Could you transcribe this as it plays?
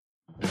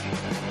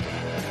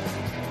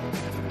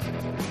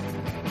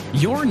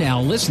You're now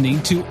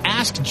listening to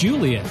Ask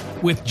Juliet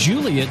with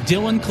Juliet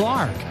Dillon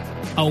Clark,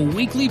 a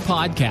weekly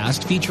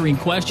podcast featuring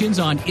questions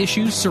on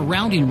issues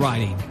surrounding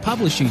writing,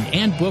 publishing,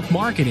 and book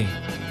marketing.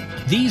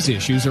 These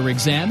issues are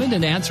examined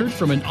and answered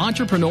from an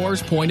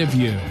entrepreneur's point of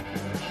view.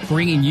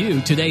 Bringing you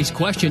today's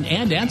question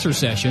and answer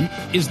session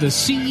is the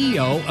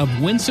CEO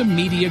of Winsome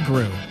Media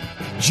Group,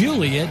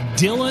 Juliet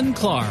Dillon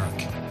Clark.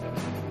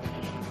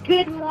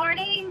 Good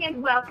morning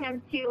and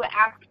welcome to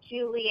Ask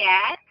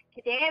Juliet.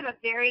 Today I have a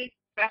very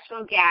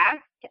special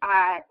guest.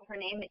 Her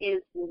name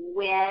is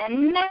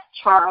Wynn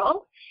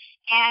Charles.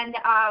 And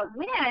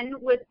Wynn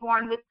was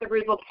born with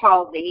cerebral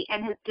palsy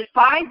and has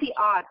defied the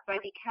odds by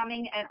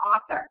becoming an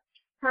author.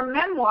 Her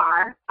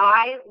memoir,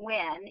 I,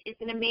 Wynn, is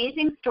an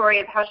amazing story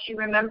of how she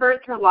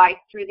remembers her life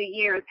through the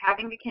years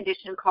having the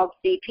condition called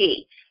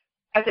CP.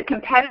 As a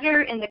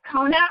competitor in the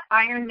Kona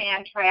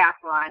Ironman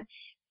triathlon,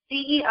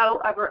 CEO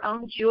of her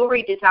own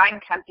jewelry design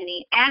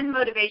company, and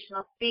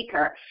motivational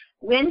speaker,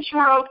 Wynn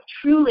Charles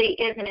truly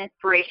is an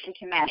inspiration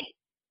to many.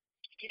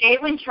 Today,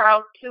 Wynn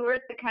Charles tours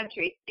the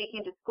country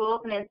speaking to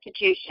schools and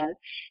institutions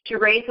to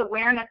raise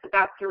awareness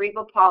about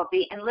cerebral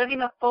palsy and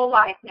living a full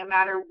life no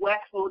matter what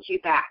holds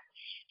you back.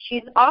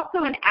 She's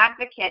also an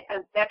advocate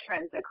of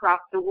veterans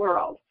across the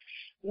world.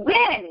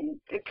 Wynn,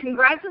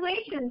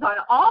 congratulations on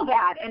all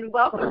that, and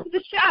welcome to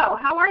the show.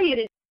 How are you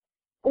today?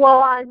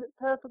 Well, I'm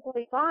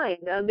perfectly fine.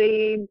 I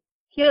mean,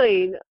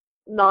 hearing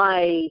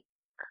my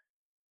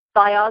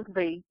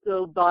biography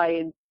go by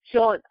in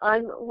short,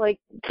 I'm like,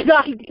 did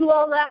I do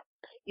all that?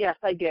 Yes,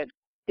 I did.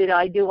 Did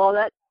I do all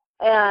that?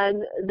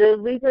 And the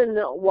reason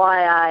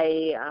why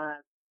I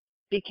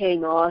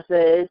became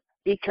author is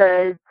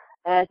because,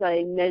 as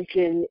I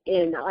mentioned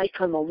in I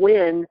Come a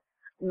Win,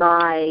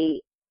 my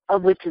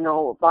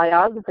original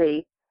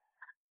biography,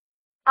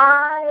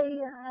 I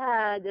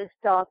had to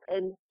stop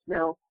and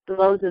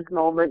those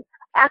moments.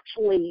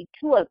 Actually,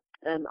 two of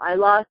them. I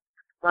lost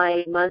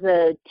my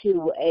mother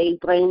to a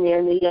brain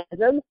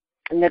aneurysm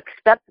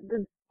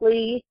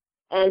unexpectedly,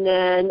 and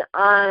then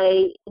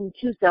in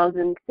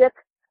 2006,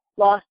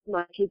 lost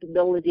my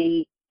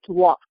capability to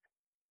walk.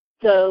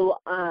 So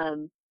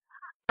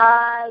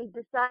I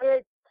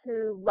decided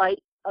to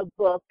write a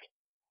book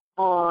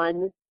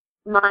on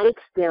my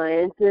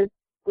experiences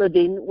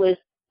living with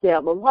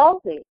cerebral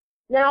palsy.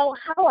 Now,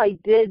 how I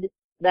did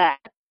that,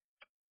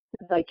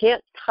 because I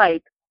can't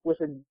type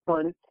with a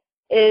gun,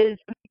 is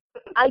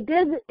I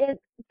did it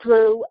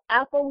through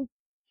Apple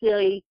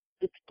Siri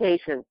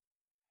dictation.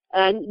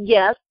 And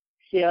yes,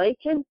 Siri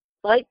can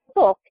write a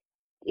book,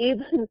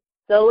 even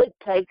though it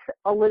takes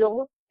a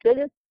little bit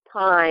of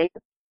time.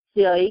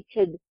 Siri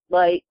could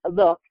write a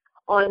book.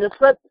 On the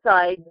flip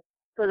side,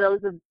 for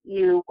those of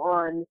you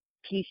on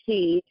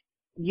PC,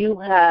 you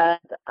have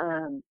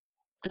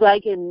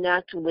Dragon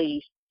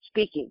Naturally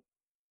Speaking.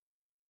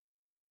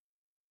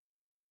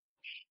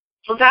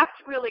 Well, that's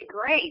really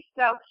great.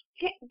 So,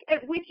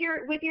 with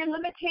your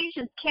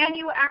limitations, can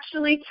you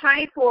actually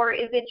type, or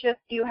is it just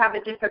you have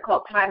a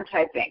difficult time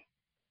typing?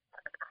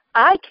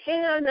 I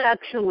can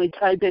actually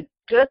type. It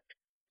just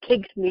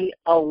takes me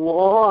a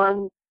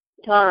long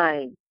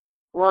time.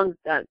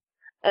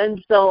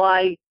 And so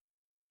I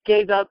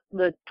gave up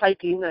the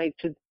typing. I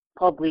should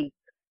probably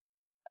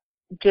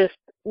just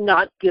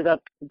not give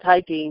up the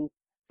typing,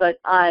 but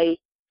I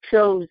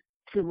chose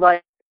to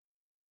write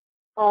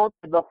all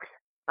the books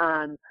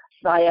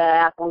via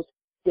Apple's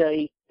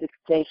Siri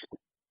dictation.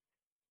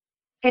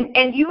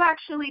 And you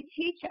actually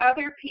teach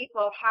other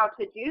people how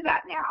to do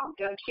that now,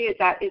 don't you? Is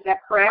that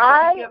correct?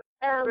 I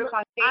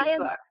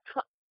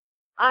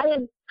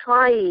am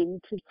trying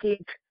to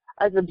teach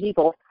other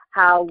people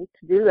how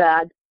to do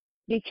that,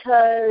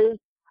 because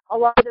a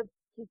lot of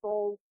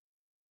people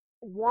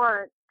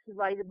want to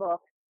write a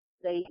book.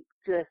 They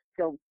just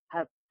don't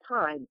have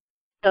time.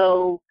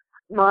 So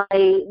my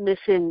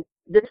mission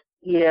this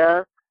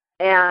year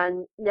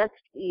and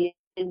next year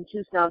in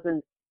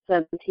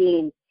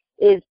 2017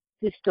 is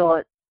to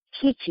start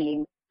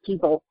teaching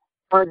people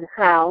on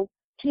how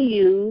to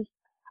use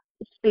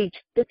speech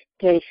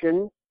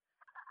dictation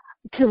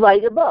to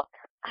write a book,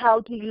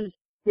 how to use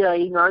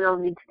Siri not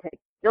only to take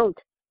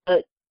notes,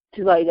 but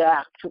to write an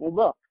actual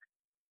book.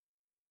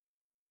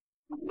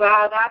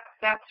 Wow,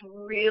 that's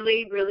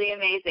really, really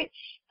amazing.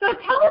 So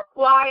tell us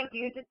why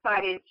you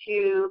decided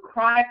to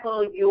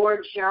chronicle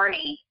your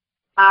journey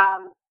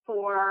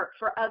for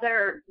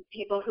other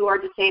people who are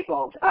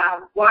disabled.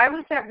 Why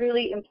was that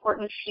really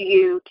important to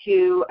you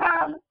to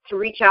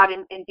reach out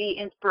and be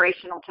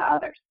inspirational to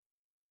others?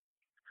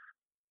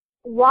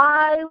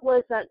 Why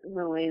was that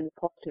really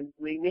important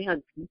to me? They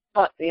had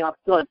taught me off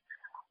good.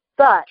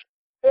 But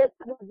it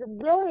was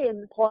really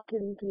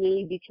important to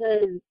me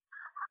because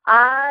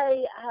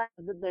I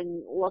have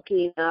been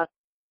lucky enough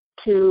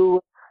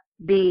to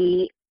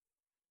be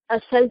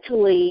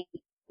essentially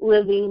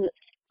living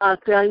a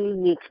very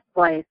unique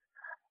life,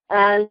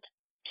 as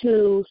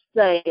to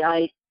say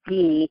I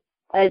ski,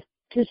 as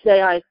to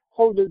say I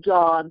hold a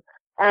job,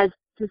 as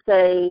to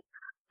say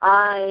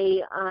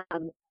I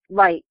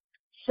write.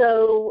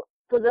 So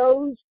for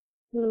those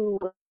who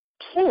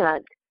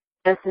can't,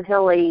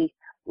 necessarily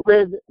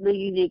live the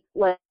unique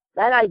life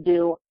that I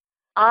do,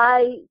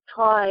 I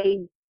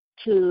tried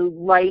to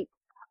write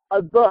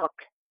a book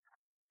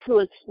to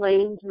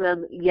explain to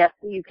them, yes,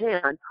 you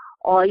can.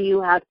 All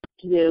you have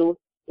to do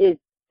is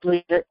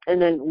read it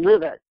and then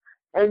live it.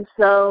 And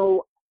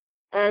so,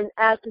 and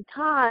at the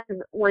time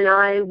when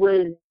I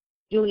was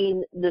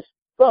doing this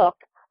book,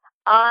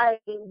 I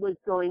was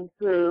going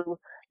through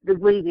the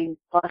grieving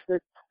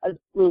process of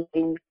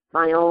losing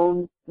my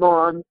own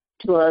mom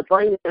to a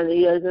brain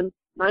aneurysm.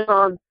 My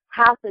mom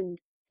happened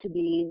to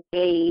be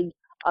engaged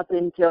up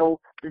until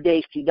the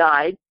day she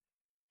died.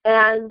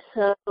 And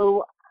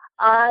so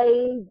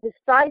I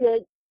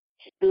decided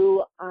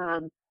to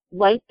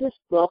write this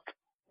book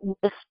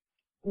with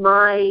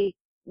my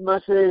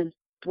mother's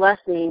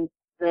blessing,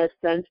 in a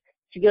sense.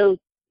 She goes,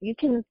 you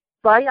can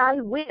fight,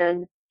 I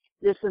win.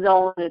 This is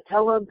all in a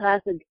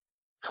telepathic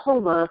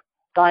coma,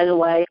 by the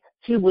way.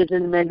 She was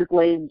in a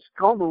medical aid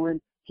coma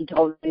when she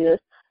told me this.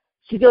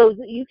 She goes,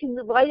 you can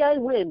fight, I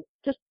win.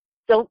 Just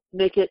don't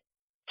make it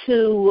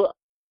too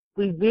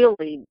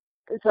revealing.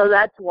 And so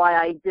that's why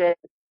I did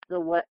the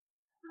way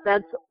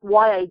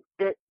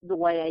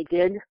I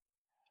did.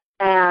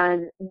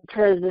 And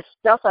because the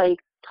stuff I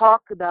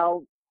talk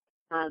about,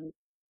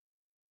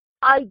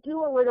 I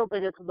do a little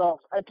bit of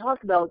both. I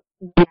talk about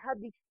the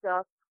heavy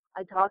stuff.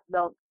 I talk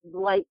about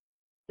light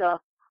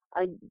stuff.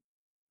 I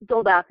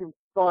go back and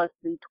forth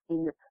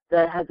between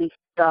the heavy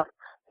stuff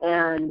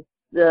and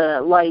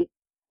the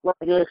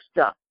lighter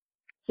stuff,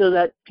 so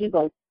that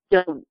people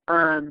don't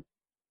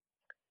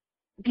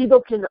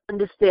people can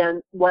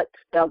understand what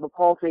cerebral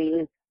palsy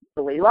is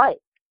really like.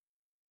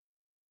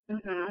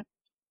 Mhm.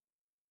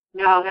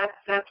 No,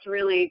 that's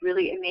really,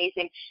 really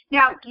amazing.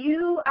 Now,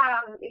 you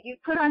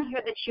put on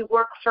here that you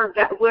work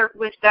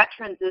with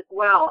veterans as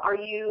well. Are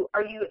you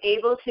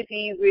able to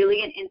be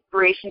really an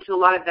inspiration to a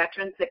lot of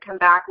veterans that come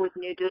back with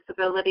new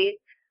disabilities,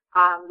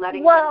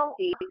 letting them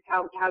see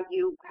how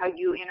you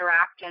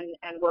interact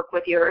and work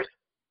with yours?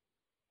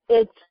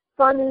 It's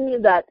funny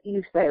that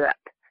you say that.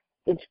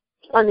 It's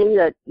funny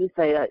that you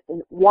say that.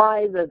 And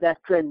why the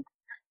veteran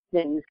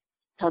things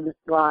comes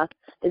to us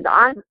is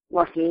I'm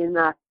lucky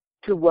enough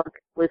to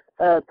work with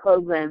a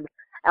program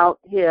out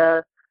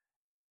here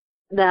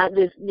that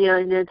is near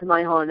and dear to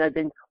my heart. I've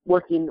been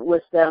working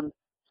with them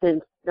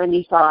since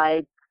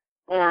 '95,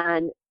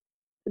 and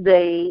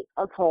they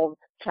are called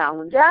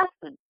Challenge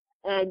Aspen.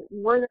 And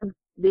one of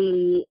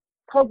the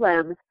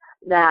programs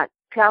that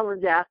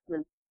Challenge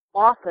Aspen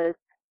offers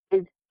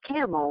is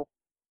CAMO,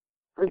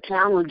 or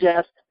Challenge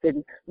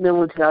Aspen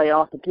Military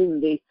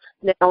Opportunity.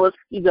 Now, if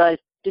you guys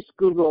just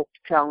Google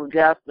Challenge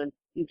Aspen,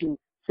 you can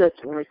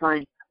certainly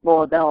find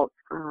more about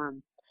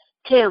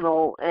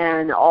CAMO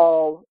and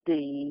all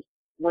the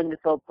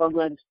wonderful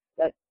programs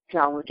that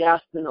Challenge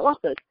Aspen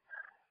offers.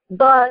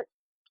 But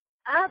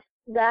at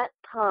that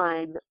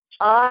time,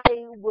 I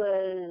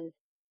was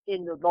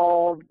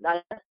involved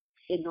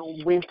in a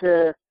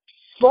winter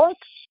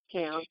sports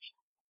camp,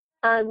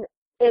 and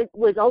it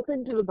was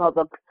open to the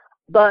public,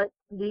 but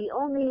the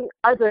only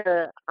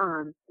other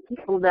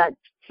people that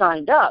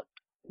signed up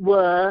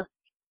were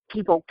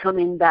people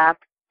coming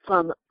back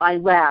from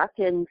Iraq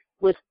and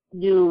with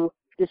new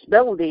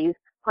disabilities,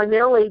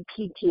 primarily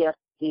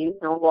PTSD,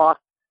 lost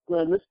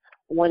limbs,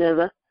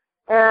 whatever.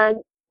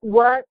 And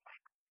one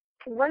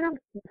of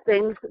the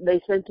things they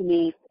said to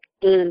me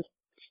is,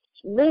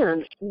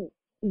 man,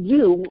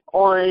 you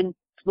are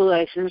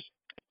inspiration,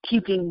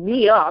 keeping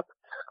me up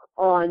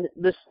on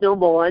the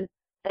snowboard.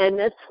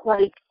 And it's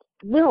like,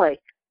 really,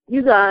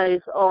 you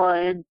guys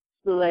are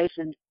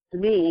inspiration to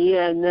me.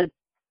 And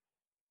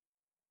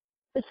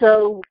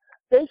so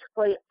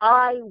basically,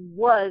 I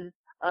was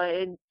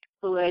an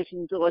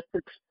inspiration to a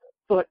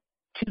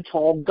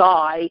 6'2"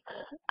 guy.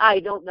 I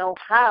don't know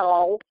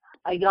how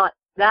I got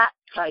that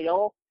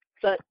title,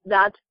 but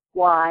that's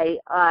why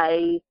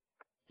I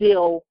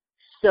feel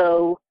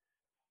so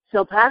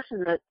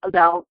passionate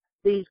about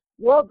these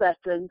war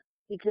veterans,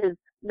 because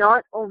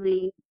not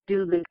only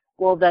do the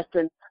war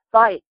veterans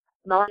fight,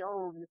 my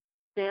own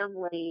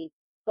family,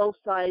 both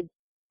sides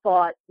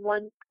fought.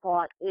 One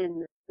fought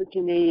in the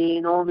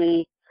Canadian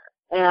Army,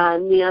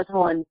 and the other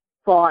one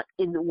fought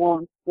in the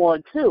World War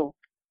II.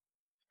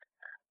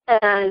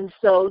 And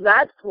so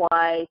that's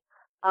why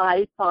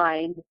I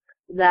find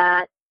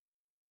that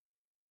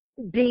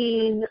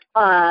being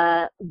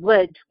a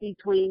bridge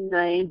between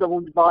the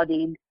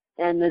able-bodied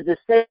and the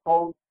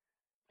disabled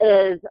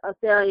is a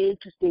very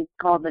interesting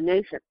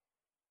combination.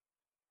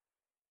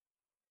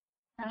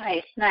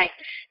 Nice.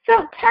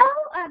 So tell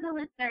the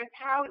listeners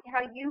how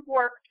you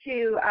work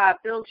to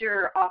build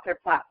your author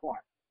platform.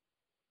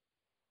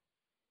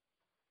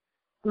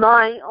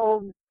 My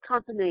own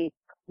company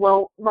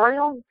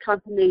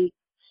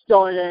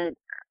started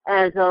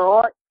as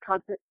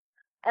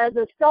as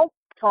a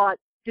self-taught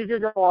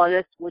digital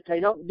artist, which I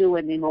don't do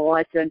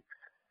anymore. In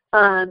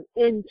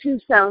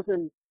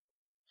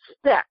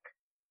 2006,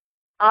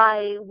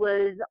 I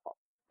was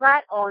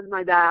flat on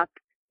my back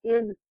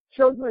in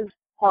Children's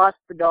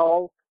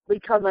Hospital,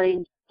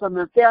 recovering from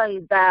a very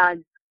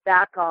bad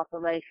back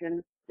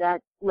operation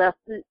that left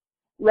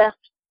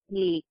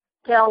me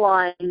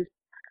paralyzed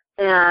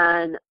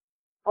and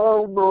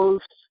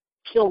almost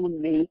killed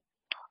me.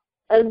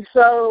 And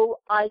so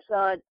I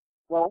thought,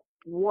 well,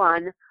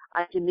 one,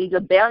 I can either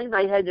bury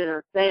my head in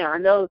the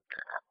sand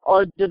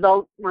or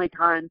devote my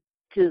time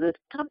to this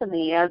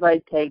company as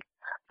I take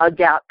a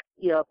gap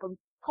year from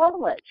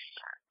college.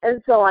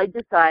 And so I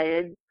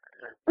decided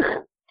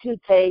to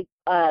take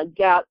a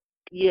gap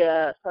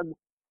year from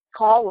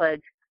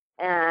college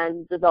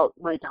and devote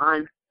my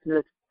time to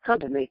this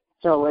company.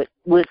 So it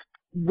was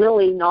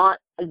really not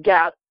a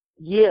gap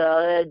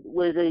year. It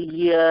was a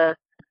year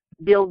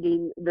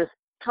building this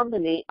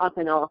company up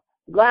in our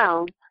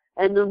ground.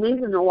 And the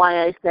reason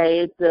why I say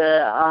it's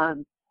a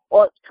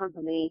art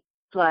company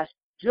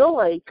 /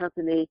 jewelry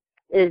company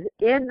is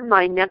in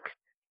my next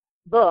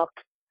book,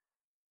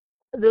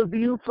 The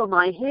View from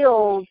My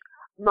Hills,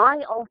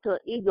 my alter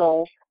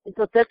ego, it's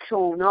a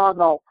fictional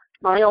novel,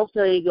 my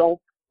alter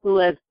ego, who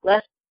has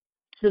less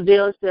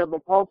severe cerebral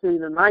palsy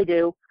than I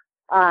do,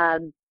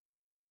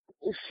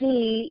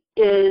 she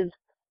is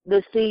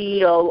the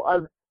CEO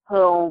of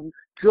her own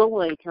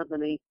jewelry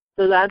company.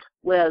 So that's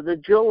where the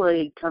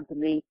jewelry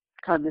company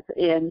comes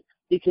in,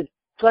 because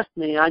trust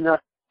me, I'm a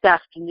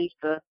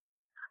fashionista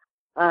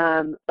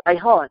by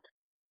heart.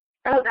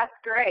 Oh, that's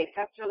great.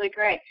 That's really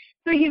great.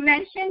 So you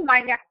mentioned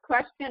my next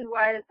question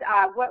was,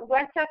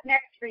 what's up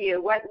next for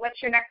you?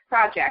 What's your next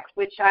project?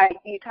 Which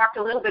you talked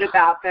a little bit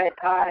about, but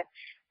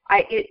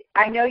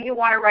I know you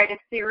want to write a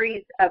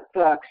series of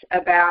books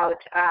about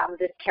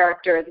this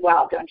character as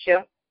well, don't you?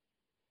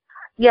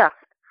 Yes,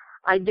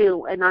 I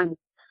do, and I'm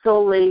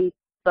slowly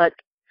but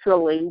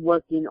surely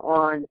working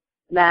on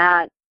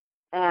that.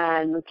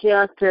 And the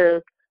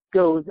character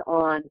goes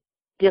on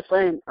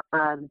different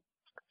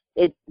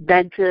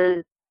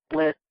adventures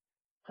with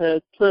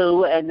her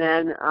crew, and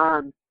then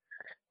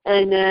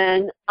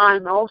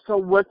I'm also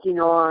working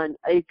on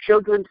a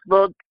children's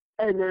book,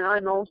 and then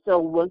I'm also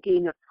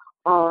working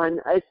on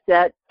a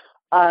set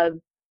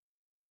of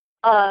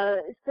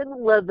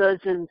similar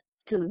versions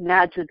to the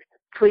Magic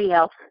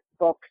Treehouse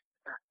books.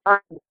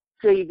 I'm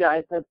sure you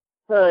guys have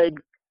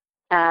heard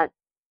about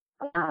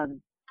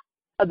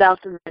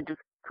the Magic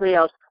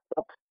Treehouse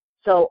books.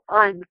 So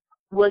I'm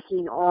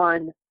working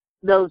on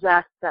those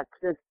aspects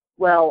as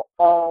well,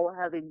 all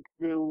having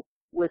to do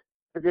with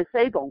the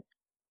disabled.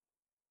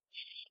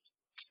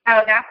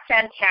 Oh, that's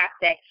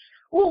fantastic.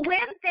 Well, Wynn,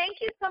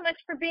 thank you so much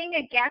for being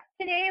a guest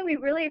today. We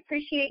really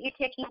appreciate you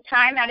taking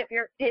time out of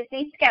your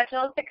busy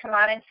schedules to come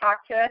on and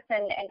talk to us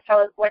and tell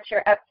us what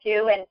you're up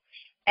to,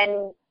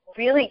 and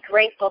really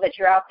grateful that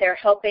you're out there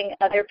helping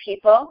other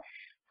people.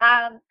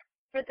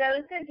 For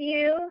those of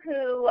you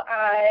who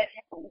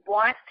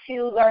want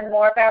to learn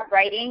more about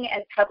writing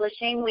and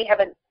publishing, we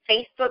have a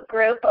Facebook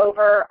group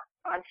over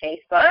on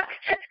Facebook.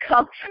 It's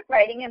called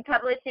Writing and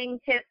Publishing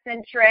Tips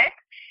and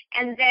Tricks.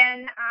 And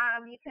then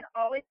you can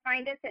always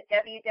find us at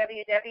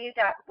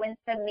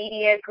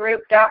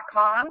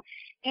www.winsomemediagroup.com.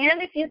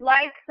 And if you'd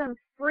like some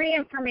free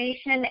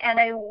information and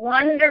a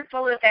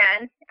wonderful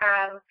event,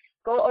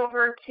 go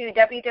over to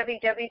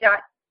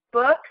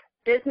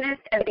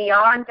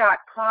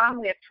www.bookbusinessandbeyond.com.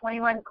 We have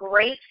 21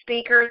 great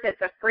speakers.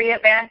 It's a free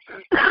event.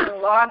 You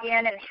can log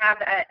in and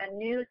have a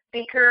new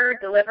speaker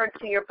delivered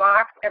to your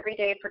box every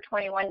day for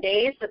 21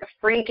 days with a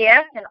free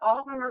gift, and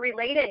all of them are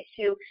related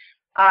to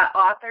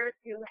authors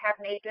who have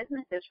made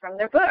businesses from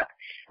their book.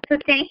 So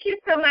thank you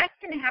so much,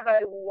 and have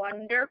a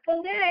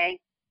wonderful day.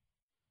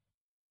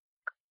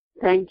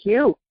 Thank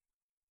you.